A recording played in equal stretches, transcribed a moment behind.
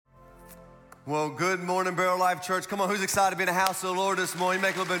Well, good morning, Barrel Life Church. Come on, who's excited to be in the house of the Lord this morning?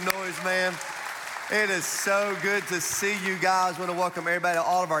 Make a little bit of noise, man. It is so good to see you guys. We want to welcome everybody to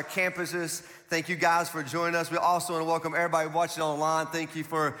all of our campuses. Thank you guys for joining us. We also want to welcome everybody watching online. Thank you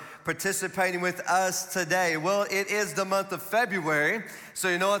for participating with us today. Well, it is the month of February, so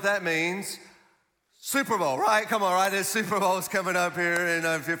you know what that means. Super Bowl, right? Come on, right? There's Super Bowl's coming up here, and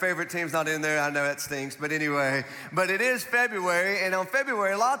if your favorite team's not in there, I know that stinks, but anyway. But it is February, and on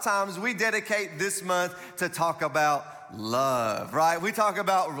February, a lot of times we dedicate this month to talk about love, right? We talk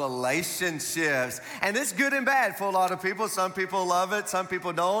about relationships, and it's good and bad for a lot of people. Some people love it, some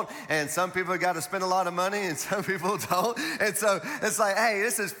people don't, and some people got to spend a lot of money, and some people don't. And so it's like, hey,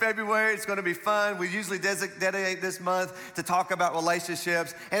 this is February, it's going to be fun. We usually dedicate this month to talk about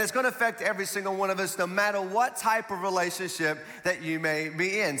relationships, and it's going to affect every single one of us, no matter what type of relationship that you may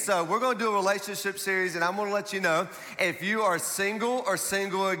be in. So we're going to do a relationship series, and I'm going to let you know, if you are single or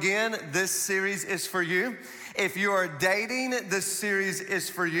single again, this series is for you. If you are dating, this series is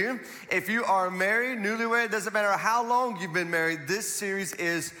for you. If you are married, newlywed, doesn't matter how long you've been married, this series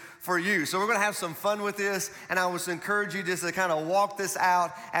is for you. So we're going to have some fun with this, and I would encourage you just to kind of walk this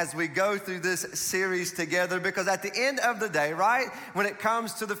out as we go through this series together, because at the end of the day, right, when it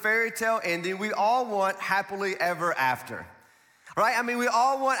comes to the fairy tale ending, we all want happily ever after. Right? I mean, we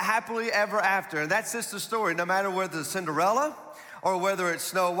all want happily ever after, and that's just the story, no matter whether it's Cinderella, or whether it's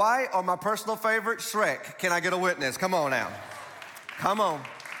Snow White, or my personal favorite, Shrek. Can I get a witness? Come on now. Come on.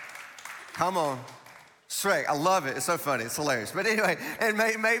 Come on. Shrek, I love it. It's so funny. It's hilarious. But anyway, and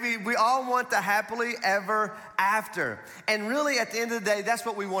maybe we all want the happily ever after. And really, at the end of the day, that's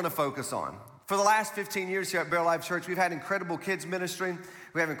what we want to focus on. For the last 15 years here at Barrel Life Church, we've had incredible kids ministry.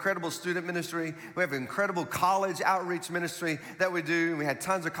 We have incredible student ministry. We have incredible college outreach ministry that we do. And we had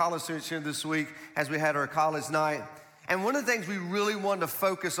tons of college students here this week as we had our college night. And one of the things we really want to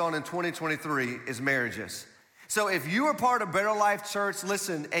focus on in 2023 is marriages. So if you are part of Barrel Life Church,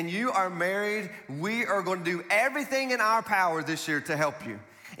 listen, and you are married, we are going to do everything in our power this year to help you.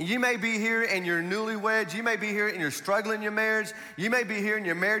 And you may be here and you're newlyweds. You may be here and you're struggling in your marriage. You may be here and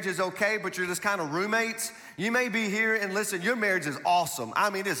your marriage is okay, but you're just kind of roommates. You may be here and listen, your marriage is awesome. I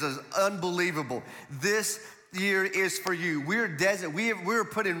mean, this is unbelievable. This year is for you. We're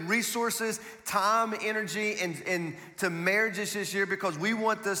putting resources, time, energy into marriages this year because we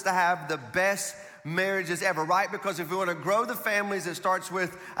want this to have the best marriages ever, right? Because if we want to grow the families, it starts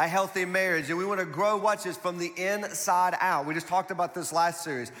with a healthy marriage. And we want to grow, watch this, from the inside out. We just talked about this last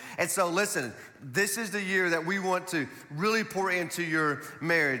series. And so listen, this is the year that we want to really pour into your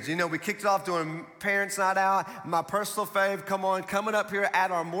marriage. You know, we kicked it off doing Parents Night Out. My personal fave, coming up here at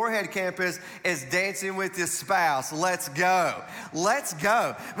our Moorhead campus is Dancing with Your Spouse. Let's go. Let's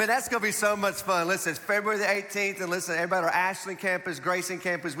go. Man, that's going to be so much fun. Listen, it's February the 18th, and listen, everybody at our Ashland campus, Grayson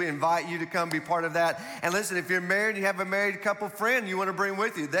campus, we invite you to come be part of that. And listen, if you're married, you have a married couple friend you want to bring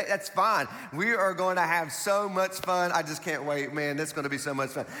with you, that's fine. We are going to have so much fun. I just can't wait, man. That's going to be so much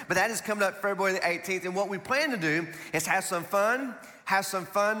fun. But that is coming up February the 18th, and what we plan to do is have some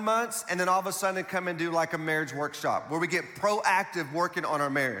fun months, and then all of a sudden come and do like a marriage workshop where we get proactive working on our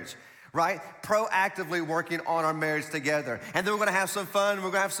marriage, right? Proactively working on our marriage together. And then we're gonna have some fun, we're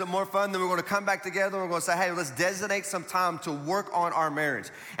gonna have some more fun, then we're gonna come back together, and we're gonna say, hey, let's designate some time to work on our marriage,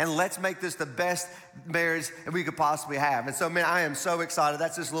 and let's make this the best marriage that we could possibly have. And so, man, I am so excited.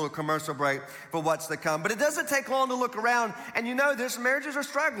 That's just a little commercial break for what's to come. But it doesn't take long to look around, and you know this, marriages are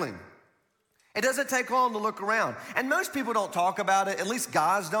struggling. It doesn't take long to look around. And most people don't talk about it, at least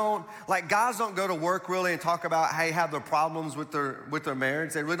guys don't. Like, guys don't go to work really and talk about, hey, have their problems with their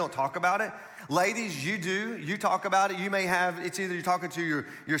marriage. They really don't talk about it. Ladies, you do. You talk about it. You may have, it's either you're talking to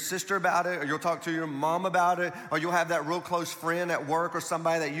your sister about it, or you'll talk to your mom about it, or you'll have that real close friend at work or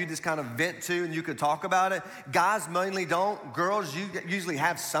somebody that you just kind of vent to and you can talk about it. Guys mainly don't. Girls, you usually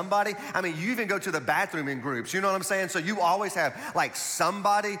have somebody. I mean, you even go to the bathroom in groups. You know what I'm saying? So you always have like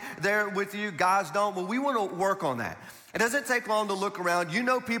somebody there with you. Guys don't. Well, we want to work on that. It doesn't take long to look around. You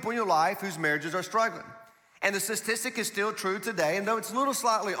know people in your life whose marriages are struggling. And the statistic is still true today, and though it's a little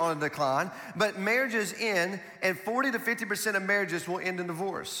slightly on a decline, but marriages end, and 40 to 50% of marriages will end in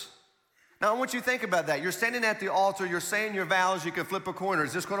divorce. Now, I want you to think about that. You're standing at the altar, you're saying your vows, you can flip a coin.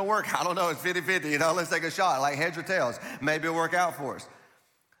 Is this gonna work? I don't know, it's 50-50, you know, let's take a shot, like heads or tails. Maybe it'll work out for us.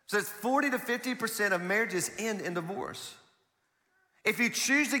 So it's 40 to 50% of marriages end in divorce. If you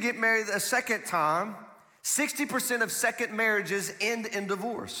choose to get married a second time, 60% of second marriages end in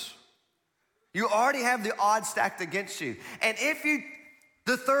divorce. You already have the odds stacked against you. And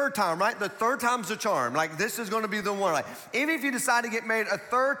the third time, right? The third time's the charm. Like, this is gonna be the one. Like, even if you decide to get married a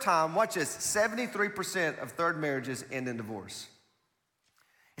third time, watch this, 73% of third marriages end in divorce.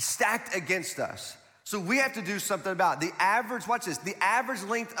 stacked against us. So we have to do something about it. The average, watch this, the average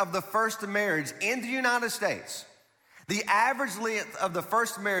length of the first marriage in the United States, the average length of the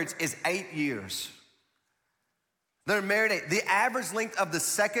first marriage is 8 years. They're married 8. The average length of the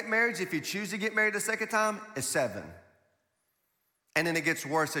second marriage, if you choose to get married a second time, is 7. And then it gets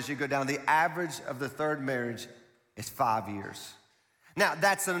worse as you go down. The average of the third marriage is 5 years. Now,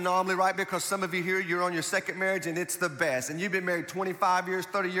 that's an anomaly, right? Because some of you here, you're on your second marriage and it's the best. And you've been married 25 years,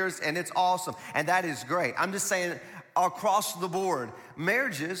 30 years, and it's awesome. And that is great. I'm just saying, across the board,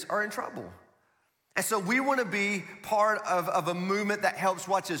 marriages are in trouble. And so we want to be part of a movement that helps,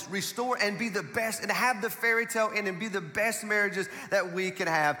 watch us, restore and be the best and have the fairy tale in and be the best marriages that we can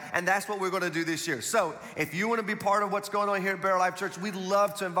have. And that's what we're going to do this year. So if you want to be part of what's going on here at Better Life Church, we'd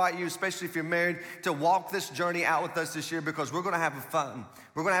love to invite you, especially if you're married, to walk this journey out with us this year, because we're going to have fun.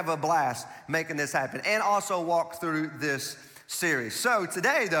 We're going to have a blast making this happen and also walk through this series. So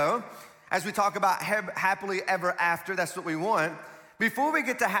today, though, as we talk about happily ever after, that's what we want. Before we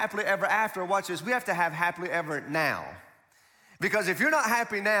get to happily ever after, watch this, we have to have happily ever now. Because if you're not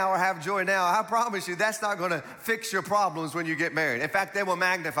happy now or have joy now, I promise you that's not gonna fix your problems when you get married. In fact, they will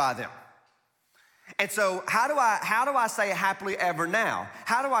magnify them. And so how do I say happily ever now?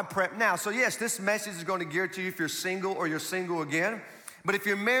 How do I prep now? So yes, this message is gonna gear to you if you're single or you're single again. But if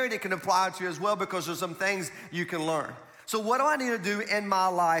you're married, it can apply to you as well, because there's some things you can learn. So what do I need to do in my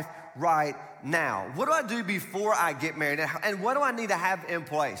life right now? What do I do before I get married? And what do I need to have in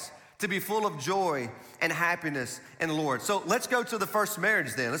place to be full of joy and happiness in the Lord? So let's go to the first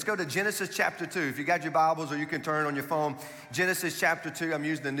marriage then. Let's go to Genesis chapter 2. If you got your Bibles, or you can turn on your phone, Genesis chapter 2. I'm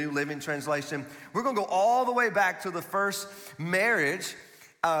using the New Living Translation. We're gonna go all the way back to the first marriage.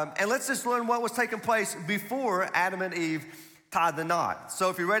 And let's just learn what was taking place before Adam and Eve tied the knot. So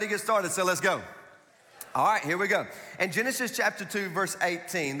if you're ready to get started, so let's go. All right, here we go. In Genesis chapter 2, verse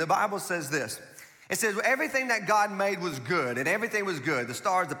 18, the Bible says this. It says, well, everything that God made was good, and everything was good. The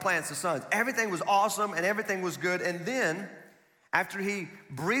stars, the plants, the suns. Everything was awesome, and everything was good. And then, after he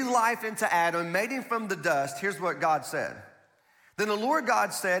breathed life into Adam, made him from the dust, here's what God said. Then the Lord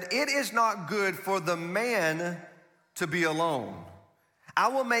God said, it is not good for the man to be alone. I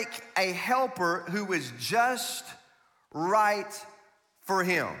will make a helper who is just right for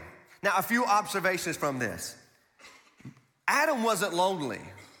him. Now, a few observations from this. Adam wasn't lonely.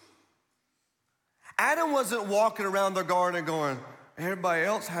 Adam wasn't walking around the garden going, everybody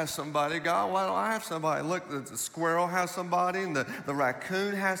else has somebody. God, why don't I have somebody? Look, the squirrel has somebody, and the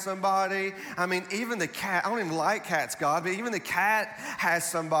raccoon has somebody. I mean, even the cat, I don't even like cats, God, but even the cat has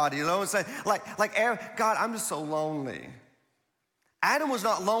somebody, you know, and say, God, I'm just so lonely. Adam was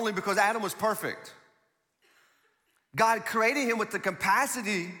not lonely because Adam was perfect. God created him with the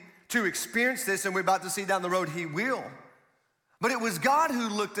capacity to experience this, and we're about to see down the road, he will. But it was God who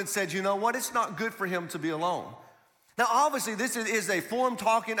looked and said, you know what, it's not good for him to be alone. Now, obviously, this is a forum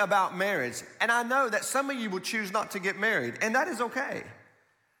talking about marriage, and I know that some of you will choose not to get married, and that is okay.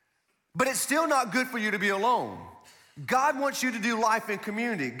 But it's still not good for you to be alone. God wants you to do life in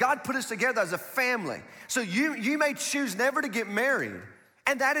community. God put us together as a family. So you may choose never to get married,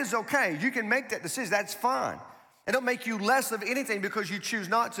 and that is okay. You can make that decision, that's fine. It don't make you less of anything because you choose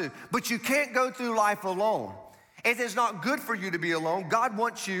not to. But you can't go through life alone. It is not good for you to be alone. God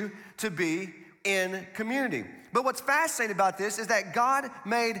wants you to be in community. But what's fascinating about this is that God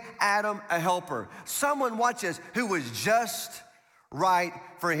made Adam a helper. Someone, watch this, who was just right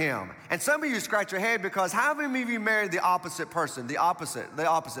for him. And some of you scratch your head because how many of you married the opposite person? The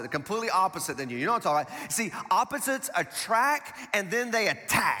completely opposite than you. You know what I'm talking about? See, opposites attract and then they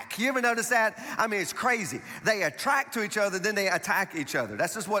attack. You ever notice that? I mean, it's crazy. They attract to each other, then they attack each other.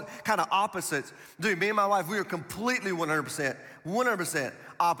 That's just what kind of opposites do. Me and my wife, we are completely 100%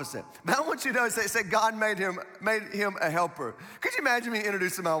 opposite. But I want you to notice that it said God made him a helper. Could you imagine me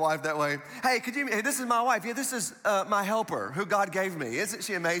introducing my wife that way? Hey, this is my wife. Yeah, this is my helper who God gave me. Isn't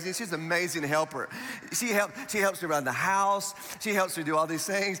she amazing? She's an amazing helper. She helps me around the house. She helps me do all these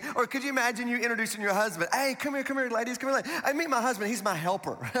things. Or could you imagine you introducing your husband? Hey, come here, ladies, come here. I meet my husband. He's my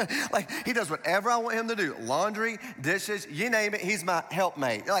helper. Like he does whatever I want him to do. Laundry, dishes, you name it. He's my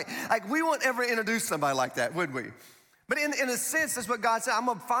helpmate. Like we won't ever introduce somebody like that, would we? But in a sense, that's what God said. I'm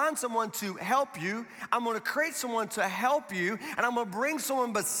going to find someone to help you. I'm going to create someone to help you. And I'm going to bring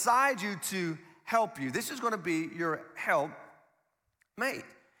someone beside you to help you. This is going to be your helpmate.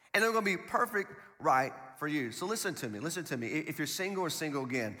 And they're going to be perfect right for you. So listen to me. If you're single or single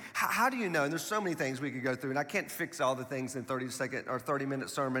again, how do you know? And there's so many things we could go through. And I can't fix all the things in 30-second or 30-minute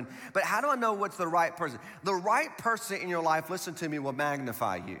sermon. But how do I know what's the right person? The right person in your life, listen to me, will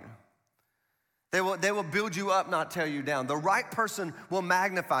magnify you. They will build you up, not tear you down. The right person will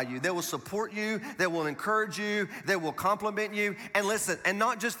magnify you. They will support you. They will encourage you. They will compliment you. And listen, and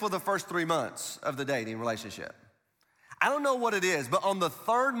not just for the first 3 months of the dating relationship. I don't know what it is, but on the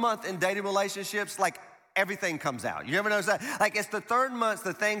third month in dating relationships, like everything comes out. You ever notice that? Like it's the third month,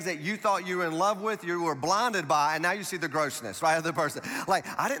 the things that you thought you were in love with, you were blinded by, and now you see the grossness, right, of the person. Like,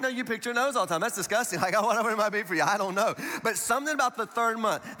 I didn't know you picked your nose all the time. That's disgusting. Like, oh, whatever it might be for you, I don't know. But something about the third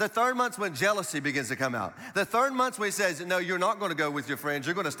month's when jealousy begins to come out. The third month's when he says, no, you're not going to go with your friends.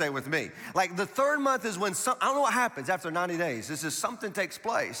 You're going to stay with me. Like the third month is when I don't know what happens after 90 days. This is something takes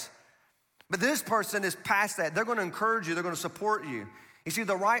place. But this person is past that. They're going to encourage you. They're going to support you. You see,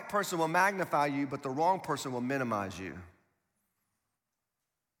 the right person will magnify you, but the wrong person will minimize you.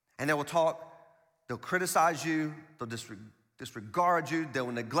 And they will talk, they'll criticize you, they'll disregard you, they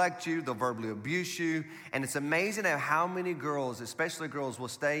will neglect you, they'll verbally abuse you. And it's amazing at how many girls, especially girls, will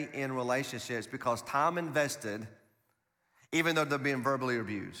stay in relationships because time invested, even though they're being verbally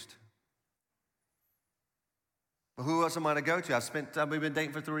abused. But who else am I to go to? We've been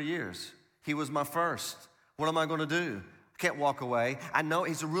dating for 3 years. He was my first. What am I going to do? Can't walk away. I know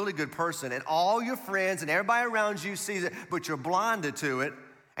he's a really good person, and all your friends and everybody around you sees it, but you're blinded to it,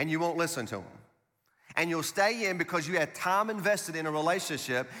 and you won't listen to him. And you'll stay in because you had time invested in a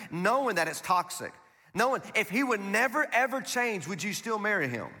relationship, knowing that it's toxic. Knowing if he would never, ever change, would you still marry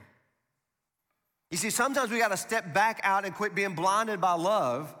him? You see, sometimes we got to step back out and quit being blinded by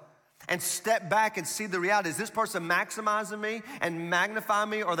love and step back and see the reality. Is this person maximizing me and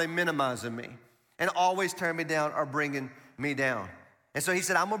magnifying me, or are they minimizing me and always tearing me down or bringing me down? And so he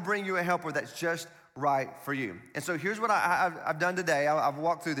said, I'm going to bring you a helper that's just right for you. And so here's what I've done today. I've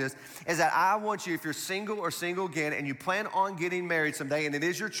walked through this, is that I want you, if you're single or single again, and you plan on getting married someday, and it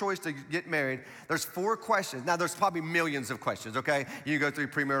is your choice to get married, there's 4 questions. Now, there's probably millions of questions, okay? You go through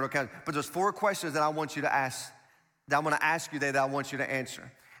premarital counseling, but there's 4 questions that I want you to ask, that I'm going to ask you today, that I want you to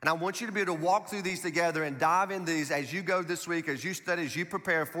answer. And I want you to be able to walk through these together and dive into these as you go this week, as you study, as you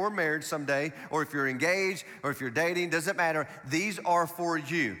prepare for marriage someday, or if you're engaged, or if you're dating, doesn't matter. These are for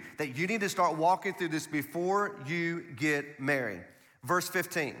you, that you need to start walking through this before you get married. Verse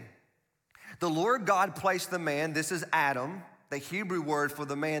 15, the Lord God placed the man, this is Adam. The Hebrew word for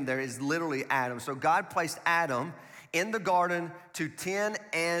the man there is literally Adam. So God placed Adam in the garden to tend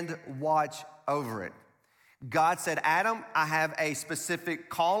and watch over it. God said, Adam, I have a specific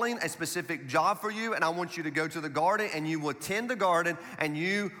calling, a specific job for you, and I want you to go to the garden, and you will tend the garden, and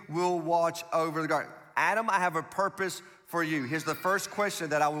you will watch over the garden. Adam, I have a purpose for you. Here's the first question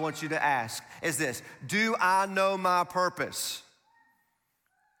that I want you to ask is this: do I know my purpose?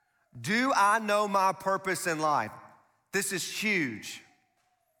 Do I know my purpose in life? This is huge.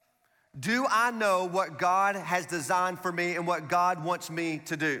 Do I know what God has designed for me and what God wants me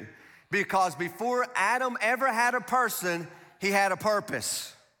to do? Because before Adam ever had a person, he had a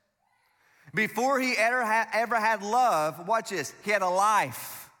purpose. Before he ever had love, watch this, he had a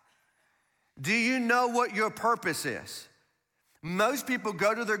life. Do you know what your purpose is? Most people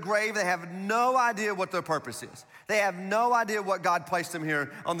go to their grave, they have no idea what their purpose is. They have no idea what God placed them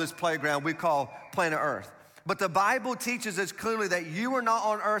here on this playground we call planet Earth. But the Bible teaches us clearly that you are not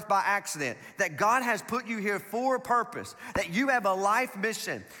on earth by accident, that God has put you here for a purpose, that you have a life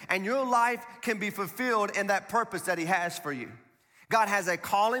mission, and your life can be fulfilled in that purpose that he has for you. God has a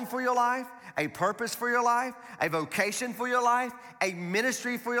calling for your life, a purpose for your life, a vocation for your life, a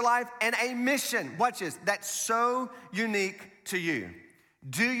ministry for your life, and a mission, watch this, that's so unique to you.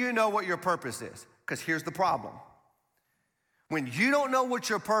 Do you know what your purpose is? Because here's the problem. When you don't know what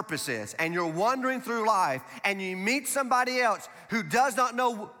your purpose is and you're wandering through life and you meet somebody else who does not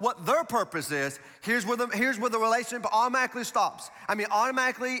know what their purpose is, here's where the relationship automatically stops. I mean,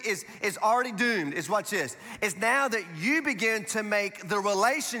 automatically is already doomed, is watch this. It's now that you begin to make the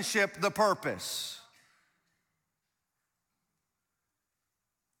relationship the purpose.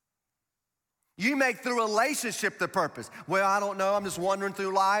 You make the relationship the purpose. Well, I don't know. I'm just wandering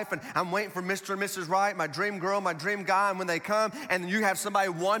through life, and I'm waiting for Mr. and Mrs. Right, my dream girl, my dream guy, and when they come, and you have somebody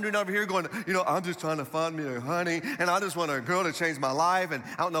wandering over here going, I'm just trying to find me a honey, and I just want a girl to change my life, and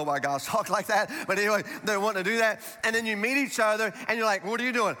I don't know why guys talk like that, but anyway, they're wanting to do that, and then you meet each other, and you're like, what are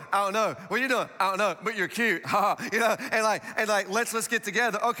you doing? I don't know. What are you doing? I don't know, but you're cute, and let's get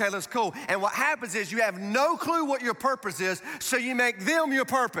together. Okay, that's cool. And what happens is you have no clue what your purpose is, so you make them your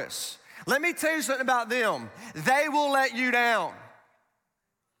purpose. Let me tell you something about them. They will let you down.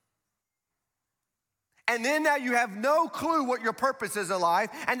 And then now you have no clue what your purpose is in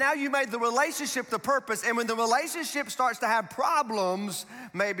life, and now you made the relationship the purpose, and when the relationship starts to have problems,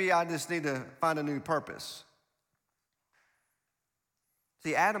 maybe I just need to find a new purpose.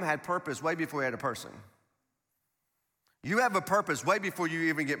 See, Adam had purpose way before he had a person. You have a purpose way before you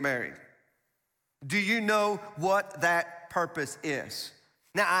even get married. Do you know what that purpose is?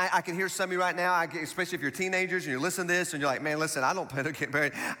 Now, I can hear some of you right now, especially if you're teenagers and you're listening to this and you're like, man, listen, I don't plan to get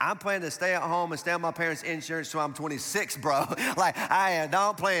married. I'm planning to stay at home and stay on my parents' insurance till I'm 26, bro. Like, I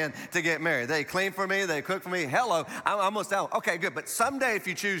don't plan to get married. They clean for me, they cook for me. Hello, I'm almost out. Okay, good. But someday if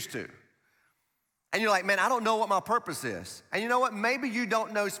you choose to, and you're like, man, I don't know what my purpose is. And you know what? Maybe you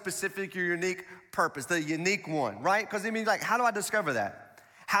don't know specific your unique purpose, the unique one, right? Because it means like, how do I discover that?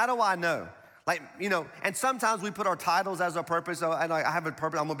 How do I know? Like, you know, and sometimes we put our titles as our purpose. So, and I have a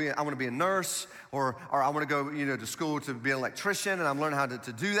purpose. I want to be a nurse, or I want to go, you know, to school to be an electrician, and I'm learning how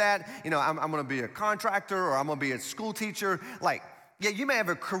to do that. You know, I'm going to be a contractor, or I'm going to be a school teacher. Like, yeah, you may have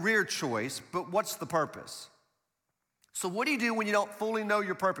a career choice, but what's the purpose? So what do you do when you don't fully know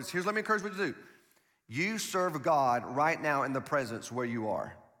your purpose? Let me encourage you what to do. You serve God right now in the presence where you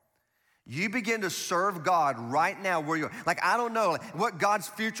are. You begin to serve God right now where you are. Like, I don't know what God's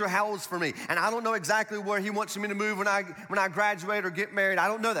future holds for me, and I don't know exactly where he wants me to move when I graduate or get married. I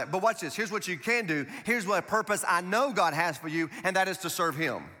don't know that. But watch this. Here's what you can do. Here's what purpose I know God has for you, and that is to serve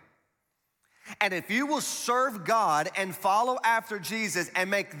him. And if you will serve God and follow after Jesus and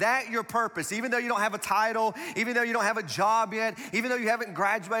make that your purpose, even though you don't have a title, even though you don't have a job yet, even though you haven't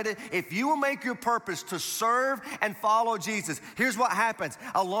graduated, if you will make your purpose to serve and follow Jesus, here's what happens.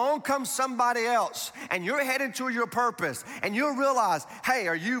 Along comes somebody else, and you're headed to your purpose, and you'll realize, hey,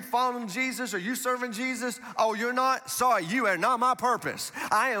 are you following Jesus? Are you serving Jesus? Oh, you're not? Sorry, you are not my purpose.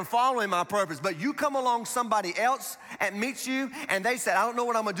 I am following my purpose. But you come along somebody else and meets you, and they said, I don't know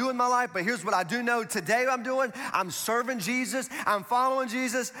what I'm going to do in my life, but here's what I do know today I'm doing. I'm serving Jesus. I'm following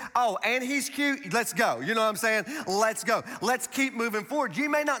Jesus. Oh, and he's cute. Let's go. You know what I'm saying? Let's go. Let's keep moving forward. You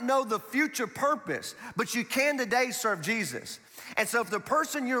may not know the future purpose, but you can today serve Jesus. And so if the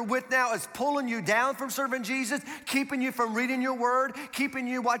person you're with now is pulling you down from serving Jesus, keeping you from reading your word, keeping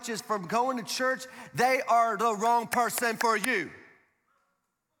you, watch this, from going to church, they are the wrong person for you.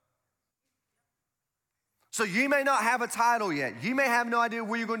 So you may not have a title yet. You may have no idea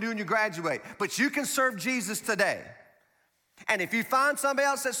what you're going to do when you graduate, but you can serve Jesus today. And if you find somebody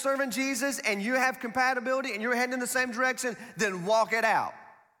else that's serving Jesus and you have compatibility and you're heading in the same direction, then walk it out.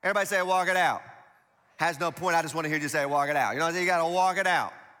 Everybody say, walk it out. Has no point. I just want to hear you say, walk it out. You know, you got to walk it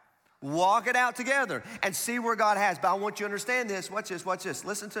out. Walk it out together and see where God has. But I want you to understand this. Watch this, watch this.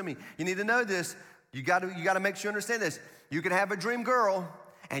 Listen to me. You need to know this. You got to make sure you understand this. You can have a dream girl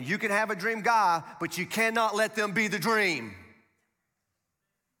and you can have a dream guy, but you cannot let them be the dream.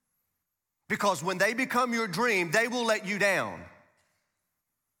 Because when they become your dream, they will let you down.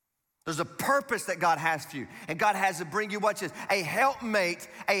 There's a purpose that God has for you. And God has to bring you, watch this, a helpmate,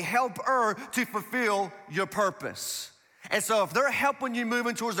 a helper to fulfill your purpose. And so if they're helping you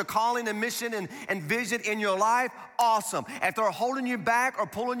moving towards the calling and mission and vision in your life, awesome. If they're holding you back or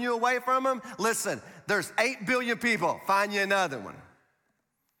pulling you away from them, listen, there's 8 billion people. Find you another one.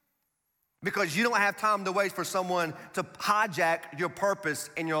 Because you don't have time to wait for someone to hijack your purpose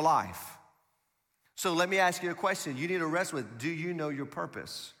in your life. So let me ask you a question you need to wrestle with. Do you know your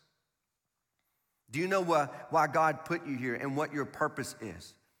purpose? Do you know why God put you here and what your purpose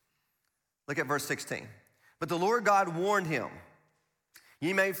is? Look at verse 16. But the Lord God warned him,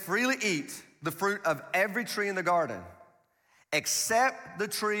 "You may freely eat the fruit of every tree in the garden, except the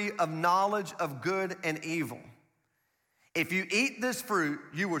tree of knowledge of good and evil. If you eat this fruit,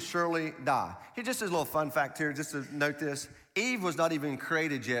 you will surely die." Here, just a little fun fact here, just to note this. Eve was not even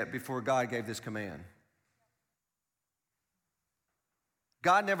created yet before God gave this command.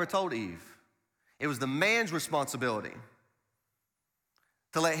 God never told Eve. It was the man's responsibility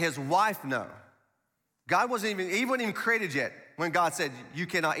to let his wife know. Eve wasn't even created yet when God said, you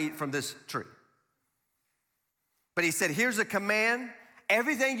cannot eat from this tree. But he said, here's a command.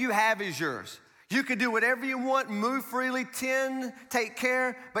 Everything you have is yours. You can do whatever you want, move freely, tend, take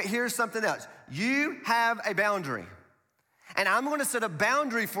care, but here's something else. You have a boundary. And I'm going to set a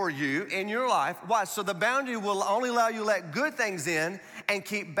boundary for you in your life. Why? So the boundary will only allow you to let good things in and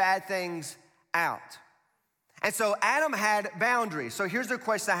keep bad things out. And so Adam had boundaries. So here's the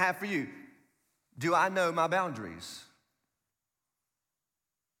question I have for you. Do I know my boundaries?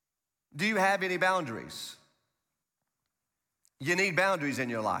 Do you have any boundaries? You need boundaries in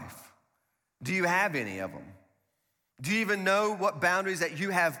your life. Do you have any of them? Do you even know what boundaries that you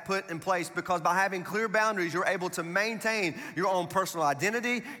have put in place? Because by having clear boundaries, you're able to maintain your own personal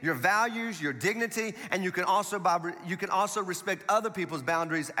identity, your values, your dignity, and you can also respect other people's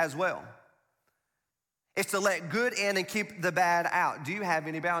boundaries as well. It's to let good in and keep the bad out. Do you have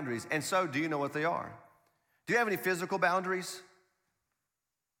any boundaries? And so, do you know what they are? Do you have any physical boundaries?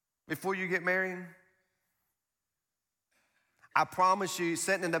 before you get married? I promise you,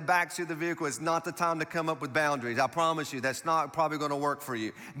 sitting in the backseat of the vehicle is not the time to come up with boundaries. I promise you, that's not probably gonna work for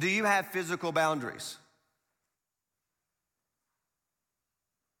you. Do you have physical boundaries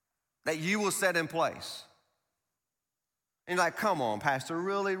that you will set in place? And you're like, come on, Pastor,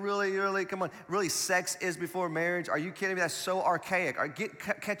 really, come on. Really, sex is before marriage? Are you kidding me? That's so archaic.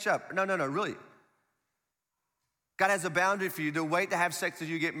 Catch up. No, really. God has a boundary for you to wait to have sex till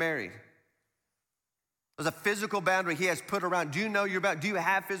you get married. There's a physical boundary he has put around. Do you know do you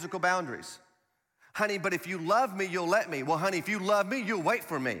have physical boundaries? Honey, but if you love me, you'll let me. Well, honey, if you love me, you'll wait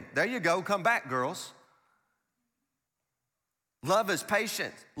for me. There you go, come back, girls. Love is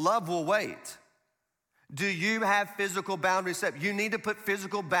patient. Love will wait. Do you have physical boundaries set? You need to put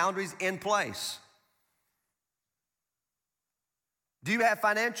physical boundaries in place. Do you have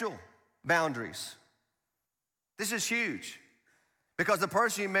financial boundaries? This is huge. Because the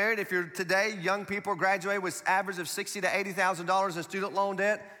person you married, if you're today, young people graduate with average of $60,000 to $80,000 in student loan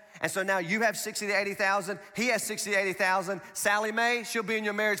debt. And so now you have $60,000 to $80,000, he has $60,000 to $80,000. Sally Mae, she'll be in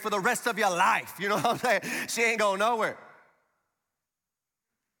your marriage for the rest of your life. You know what I'm saying? She ain't going nowhere.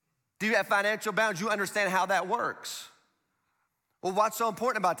 Do you have financial boundaries? You understand how that works. Well, what's so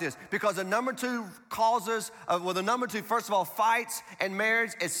important about this? Because the number two causes, first of all, fights in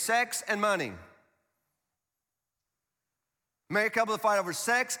marriage is sex and money. Married couple will fight over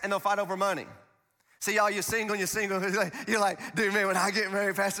sex and they'll fight over money. See, y'all, you're single. You're like, dude, man, when I get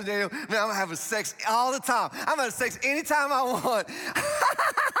married, Pastor Daniel, man, I'm gonna have sex all the time. I'm gonna have sex anytime I want.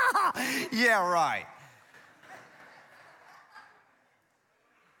 Yeah, right.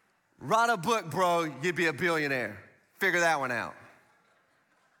 Write a book, bro, you'd be a billionaire. Figure that one out.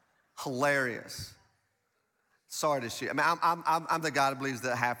 Hilarious. Sorry to shoot. I mean, I'm the guy that believes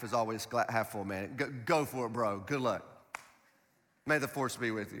that half is always half full, man. Go for it, bro. Good luck. May the force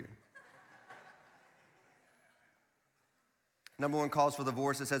be with you. Number one cause for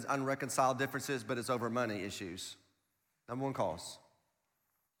divorce, it says unreconciled differences, but it's over money issues. Number one cause.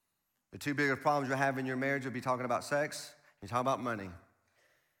 The two biggest problems you have in your marriage will be talking about sex, you're talking about money.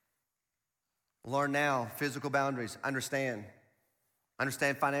 Learn now physical boundaries, understand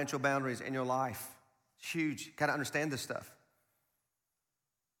financial boundaries in your life. It's huge, you gotta understand this stuff.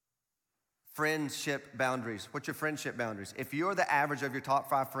 Friendship boundaries. What's your friendship boundaries? If you're the average of your top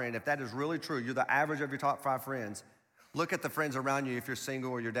 5 friends, if that is really true, you're the average of your top 5 friends, look at the friends around you if you're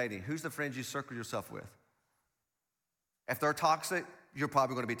single or you're dating. Who's the friends you circle yourself with? If they're toxic, you're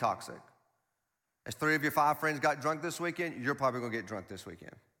probably gonna be toxic. If 3 of your 5 friends got drunk this weekend, you're probably gonna get drunk this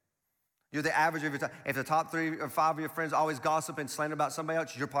weekend. You're the average of your time. If the top 3 or 5 of your friends always gossip and slander about somebody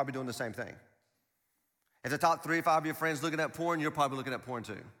else, you're probably doing the same thing. If the top 3 or 5 of your friends looking at porn, you're probably looking at porn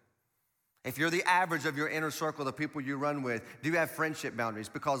too. If you're the average of your inner circle, the people you run with, do you have friendship boundaries?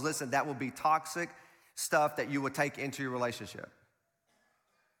 Because listen, that will be toxic stuff that you will take into your relationship.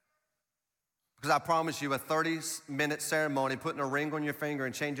 Because I promise you, a 30-minute ceremony, putting a ring on your finger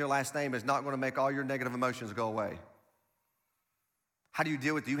and changing your last name is not gonna make all your negative emotions go away. How do you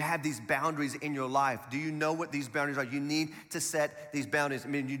deal with it? Do you have these boundaries in your life? Do you know what these boundaries are? You need to set these boundaries. I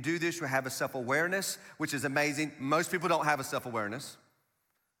mean, you do this, you have a self-awareness, which is amazing. Most people don't have a self-awareness.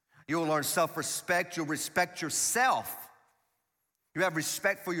 You'll learn self-respect. You'll respect yourself. You have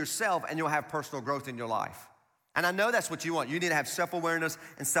respect for yourself, and you'll have personal growth in your life. And I know that's what you want. You need to have self-awareness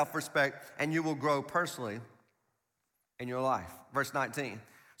and self-respect, and you will grow personally in your life. Verse 19.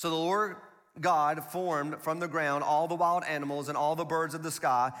 So the Lord God formed from the ground all the wild animals and all the birds of the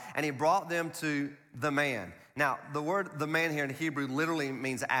sky, and he brought them to the man. Now, the word the man here in Hebrew literally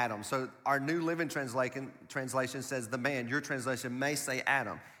means Adam. So our New Living Translation says the man. Your translation may say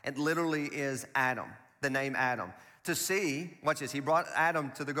Adam. It literally is Adam, the name Adam. To see, watch this, he brought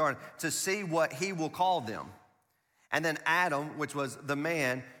Adam to the garden to see what he will call them. And then Adam, which was the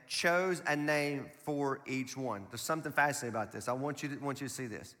man, chose a name for each one. There's something fascinating about this. I want you to see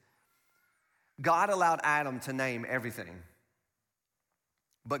this. God allowed Adam to name everything,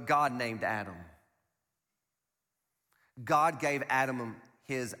 but God named Adam. God gave Adam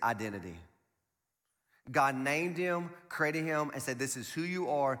his identity. God named him, created him, and said, this is who you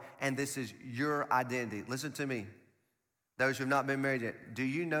are, and this is your identity. Listen to me. Those who have not been married yet, do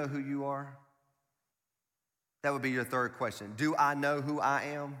you know who you are? That would be your third question. Do I know who I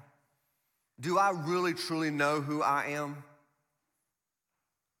am? Do I really, truly know who I am?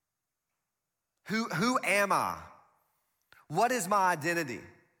 Who am I? What is my identity?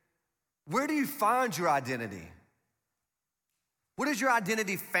 Where do you find your identity? What is your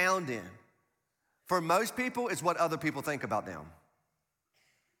identity found in? For most people, it's what other people think about them.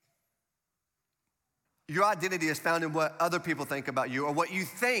 Your identity is found in what other people think about you or what you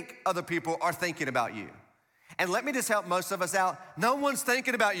think other people are thinking about you. And let me just help most of us out. No one's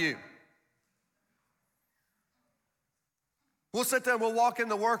thinking about you. We'll sit there and we'll walk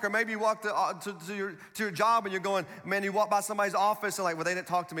into work, or maybe you walk to your job and you're going, man, you walk by somebody's office and like, well, they didn't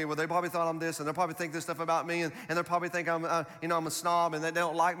talk to me. Well, they probably thought I'm this, and they'll probably think this stuff about me, and they'll probably think I'm a snob, and they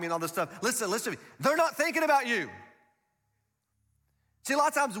don't like me and all this stuff. Listen to me. They're not thinking about you. See, a lot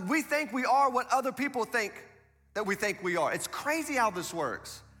of times we think we are what other people think that we think we are. It's crazy how this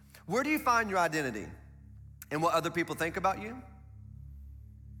works. Where do you find your identity? In what other people think about you?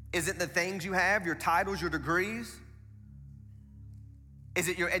 Is it the things you have, your titles, your degrees? Is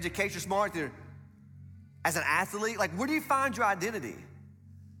it your education, smart, as an athlete? Like, where do you find your identity?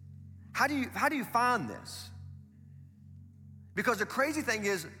 How do you find this? Because the crazy thing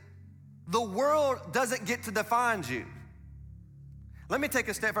is, the world doesn't get to define you. Let me take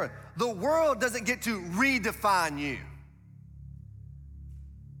a step further. The world doesn't get to redefine you.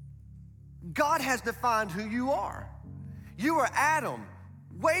 God has defined who you are. You were Adam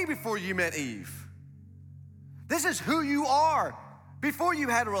way before you met Eve. This is who you are before you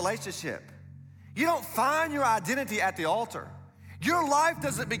had a relationship. You don't find your identity at the altar. Your life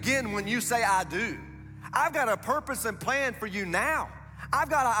doesn't begin when you say, I do. I've got a purpose and plan for you now. I've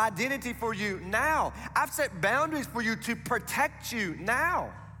got an identity for you now. I've set boundaries for you to protect you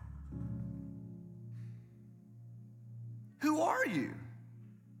now. Who are you?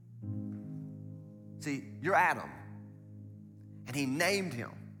 See, you're Adam, and he named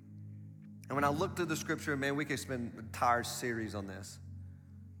him. And when I look through the scripture, man, we could spend an entire series on this.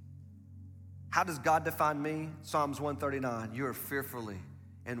 How does God define me? Psalms 139, you are fearfully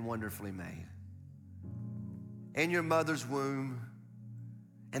and wonderfully made. In your mother's womb,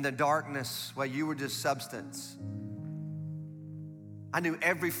 in the darkness where you were just substance, I knew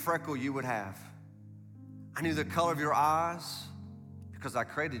every freckle you would have. I knew the color of your eyes because I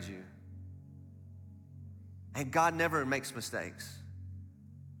created you. And God never makes mistakes.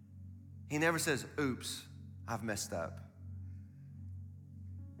 He never says, oops, I've messed up.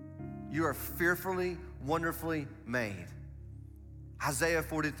 You are fearfully, wonderfully made. Isaiah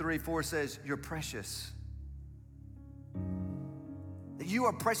 43:4 says, you're precious. You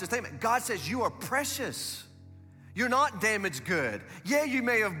are precious. God says you are precious. You're not damaged good. Yeah, you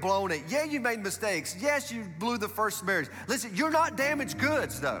may have blown it. Yeah, you made mistakes. Yes, you blew the first marriage. Listen, you're not damaged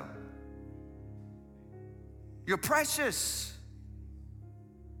goods, though. You're precious.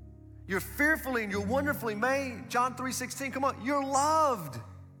 You're fearfully and you're wonderfully made. John 3:16, come on, you're loved.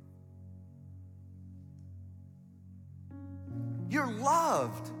 You're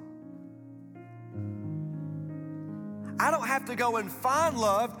loved. I don't have to go and find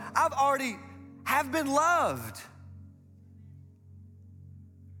love. I've already have been loved.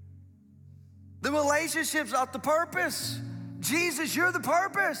 The relationship's not the purpose. Jesus, you're the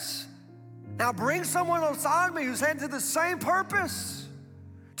purpose. Now bring someone alongside me who's headed to the same purpose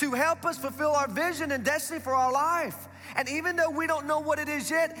to help us fulfill our vision and destiny for our life. And even though we don't know what it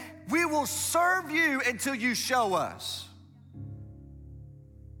is yet, we will serve you until you show us.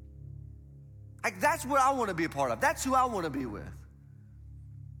 Like, that's what I want to be a part of. That's who I want to be with.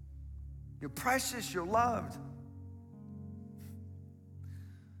 You're precious, you're loved.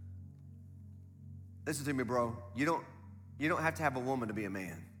 Listen to me, bro. You don't have to have a woman to be a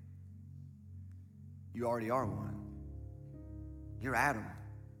man. You already are one. You're Adam.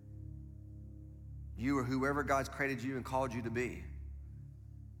 You are whoever God's created you and called you to be.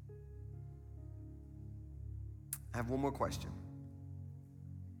 I have one more question.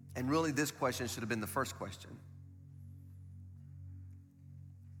 And really, this question should have been the first question.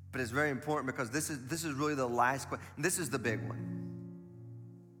 But it's very important because this is really the last question. This is the big one.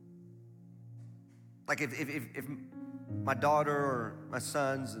 Like if my daughter or my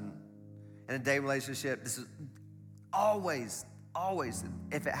sons and in a dating relationship, this is always,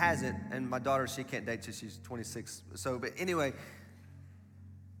 if it hasn't, and my daughter, she can't date till she's 26. So, but anyway,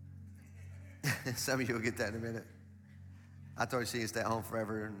 some of you will get that in a minute. I told her she can stay at home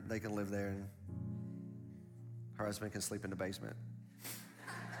forever and they can live there and her husband can sleep in the basement.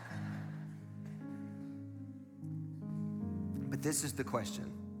 But this is the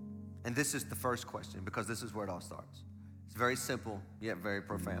question. And this is the first question because this is where it all starts. It's very simple, yet very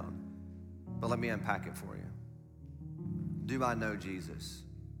profound. But let me unpack it for you. Do I know Jesus?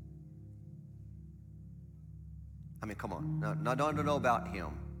 I mean, come on. No, don't know about him.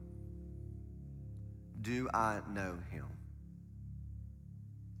 Do I know him?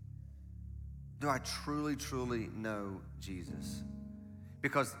 Do I truly, truly know Jesus?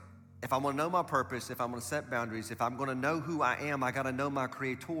 Because If I'm gonna know my purpose, if I'm gonna set boundaries, if I'm gonna know who I am, I gotta know my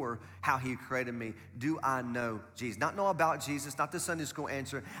Creator, how He created me. Do I know Jesus? Not know about Jesus, not the Sunday school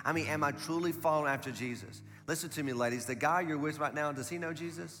answer. I mean, am I truly following after Jesus? Listen to me, ladies. The guy you're with right now, does he know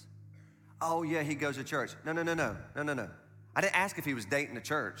Jesus? Oh, yeah, he goes to church. No. I didn't ask if he was dating the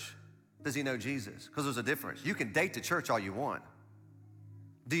church. Does he know Jesus? Because there's a difference. You can date the church all you want.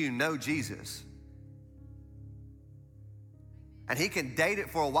 Do you know Jesus? And he can date it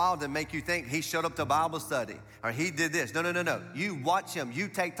for a while to make you think he showed up to Bible study or he did this. No. You watch him. You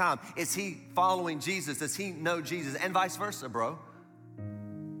take time. Is he following Jesus? Does he know Jesus? And vice versa, bro.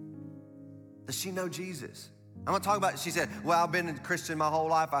 Does she know Jesus? I'm going to talk about, she said, well, I've been a Christian my whole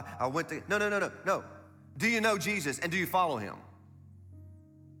life. I went to, no. Do you know Jesus and do you follow him?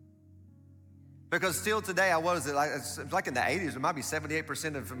 Because still today, it's like in the 80s, it might be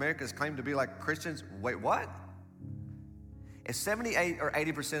 78% of Americans claim to be like Christians. Wait, what? If 78 or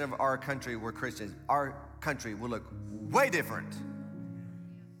 80% of our country were Christians, our country would look way different.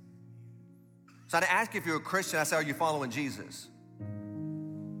 So I didn't ask you if you're a Christian, I said, are you following Jesus?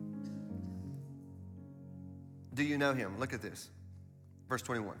 Do you know him? Look at this, verse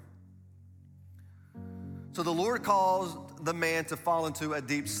 21. So the Lord caused the man to fall into a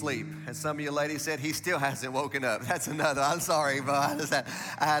deep sleep. And some of you ladies said, he still hasn't woken up. That's another, I'm sorry, but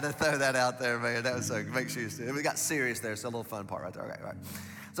I had to throw that out there, man. That was so, make sure you see it. We got serious there, so a little fun part right there. Okay, right.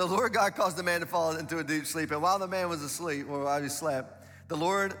 So the Lord God caused the man to fall into a deep sleep. And while the man was asleep, or while he slept, the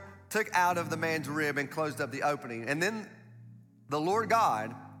Lord took out of the man's rib and closed up the opening. And then the Lord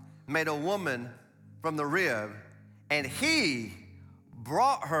God made a woman from the rib, and he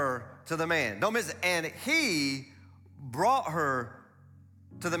brought her to the man. Don't miss it. And he brought her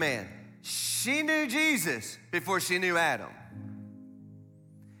to the man. She knew Jesus before she knew Adam.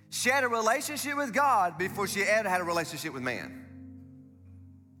 She had a relationship with God before she ever had a relationship with man.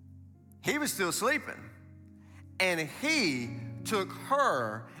 He was still sleeping. And he took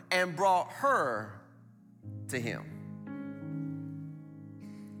her and brought her to him.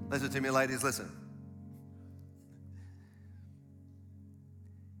 Listen to me, ladies, listen.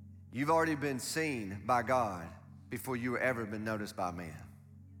 You've already been seen by God before you were ever been noticed by man.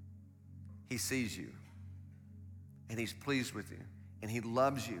 He sees you, and he's pleased with you, and he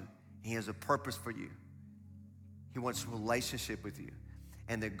loves you, and he has a purpose for you. He wants a relationship with you.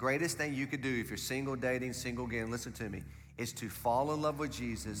 And the greatest thing you could do if you're single, dating, single again, listen to me, is to fall in love with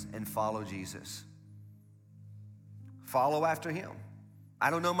Jesus and follow Jesus. Follow after him. I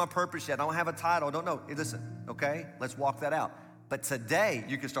don't know my purpose yet. I don't have a title. I don't know. Hey, listen, okay? Let's walk that out. But today,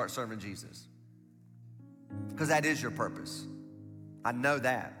 you can start serving Jesus. Because that is your purpose. I know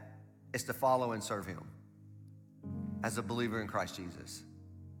that. It's to follow and serve him as a believer in Christ Jesus.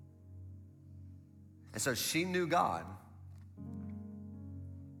 And so she knew God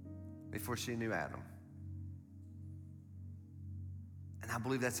before she knew Adam. And I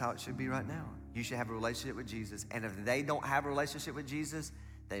believe that's how it should be right now. You should have a relationship with Jesus. And if they don't have a relationship with Jesus,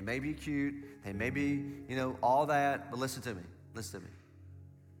 they may be cute, they may be, all that, but listen to me. Listen to me.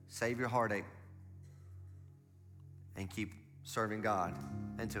 Save your heartache and keep serving God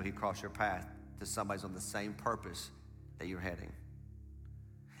until he crosses your path to somebody's on the same purpose that you're heading.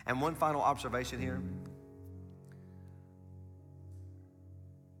 And one final observation here.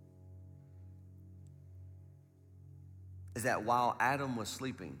 Is that while Adam was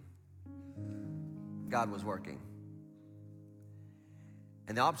sleeping, God was working.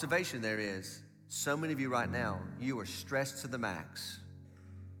 And the observation there is, so many of you right now, you are stressed to the max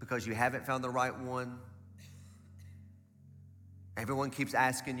because you haven't found the right one. Everyone keeps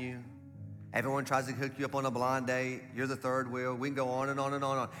asking you. Everyone tries to hook you up on a blind date. You're the third wheel. We can go on and on and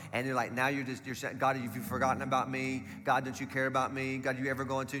on. And you're like, now you're saying, God, have you forgotten about me? God, don't you care about me? God, you ever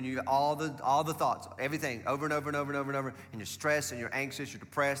going to? And you all the thoughts, everything over and over and over and over and over. And you're stressed and you're anxious, you're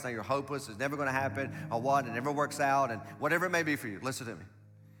depressed, now you're hopeless. It's never going to happen or what? It never works out and whatever it may be for you. Listen to me.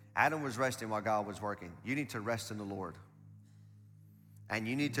 Adam was resting while God was working. You need to rest in the Lord. And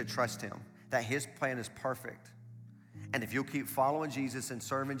you need to trust him that his plan is perfect. And if you'll keep following Jesus and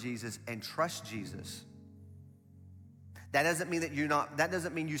serving Jesus and trust Jesus, that doesn't mean that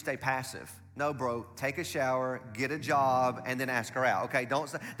doesn't mean you stay passive. No, bro, take a shower, get a job, and then ask her out. Okay, don't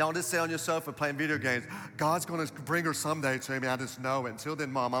just sit on your sofa playing video games. God's gonna bring her someday, Jamie, I just know it. Until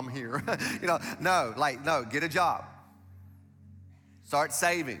then, Mom, I'm here. No, get a job. Start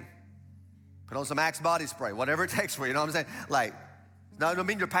saving. Put on some Axe body spray, whatever it takes for you, know what I'm saying? No, it don't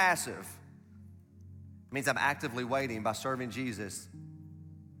mean you're passive. It means I'm actively waiting by serving Jesus.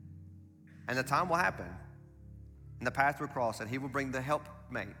 And the time will happen. And the path will cross, and he will bring the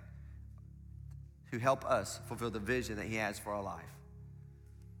helpmate who help us fulfill the vision that he has for our life.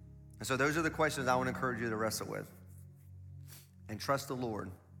 And so those are the questions I want to encourage you to wrestle with. And trust the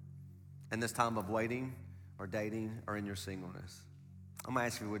Lord in this time of waiting or dating or in your singleness. I'm going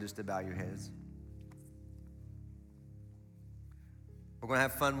to ask you just to bow your heads. We're going to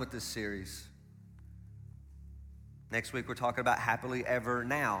have fun with this series. Next week, we're talking about happily ever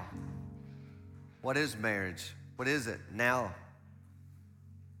now. What is marriage? What is it now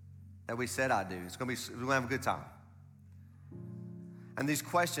that we said I do? We're going to have a good time. And these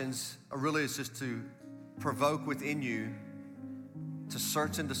questions are really just to provoke within you to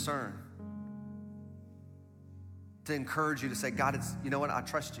search and discern, to encourage you to say, God, you know what? I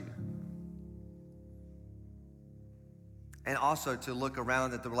trust you. And also to look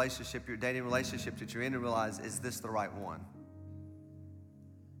around at the relationship, your dating relationship that you're in, and realize, is this the right one?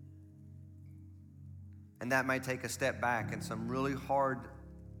 And that may take a step back and some really hard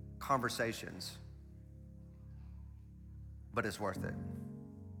conversations, but it's worth it.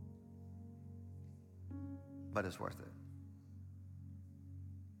 But it's worth it.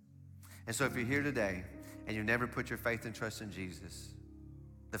 And so if you're here today and you never put your faith and trust in Jesus,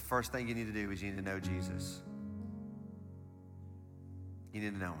 the first thing you need to do is you need to know Jesus. You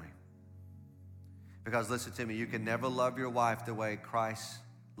need to know him. Because listen to me, you can never love your wife the way Christ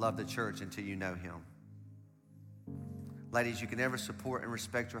loved the church until you know him. Ladies, you can never support and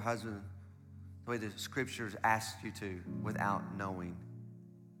respect your husband the way the scriptures ask you to without knowing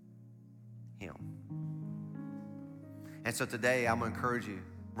him. And so today, I'm going to encourage you,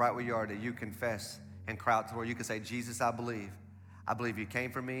 right where you are, that you confess and cry out to the Lord. You can say, Jesus, I believe. I believe you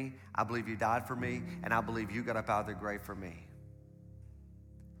came for me. I believe you died for me. And I believe you got up out of the grave for me.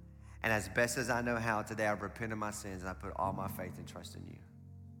 And as best as I know how, today I repent of my sins and I put all my faith and trust in you.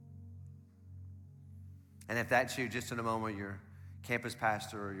 And if that's you, just in a moment, your campus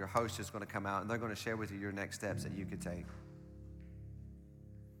pastor or your host is going to come out and they're going to share with you your next steps that you could take.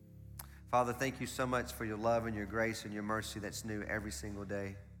 Father, thank you so much for your love and your grace and your mercy that's new every single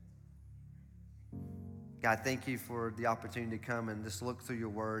day. God, thank you for the opportunity to come and just look through your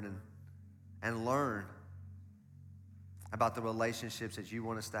word and learn about the relationships that you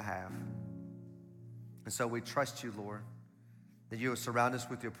want us to have. And so we trust you, Lord, that you will surround us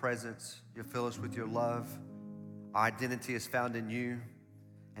with your presence, you'll fill us with your love. Our identity is found in you,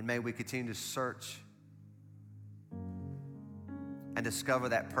 and may we continue to search and discover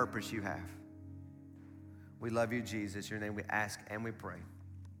that purpose you have. We love you, Jesus. In your name we ask and we pray.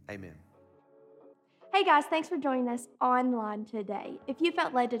 Amen. Hey guys, thanks for joining us online today. If you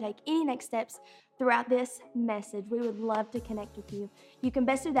felt led to take any next steps throughout this message, we would love to connect with you. You can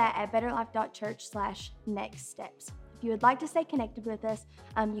best do that at betterlife.church/nextsteps. If you would like to stay connected with us,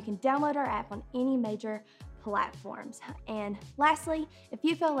 you can download our app on any major platforms. And lastly, if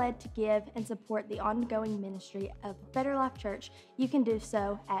you feel led to give and support the ongoing ministry of Better Life Church, you can do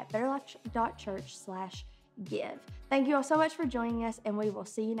so at betterlife.church/give. Thank you all so much for joining us, and we will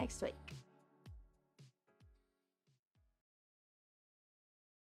see you next week.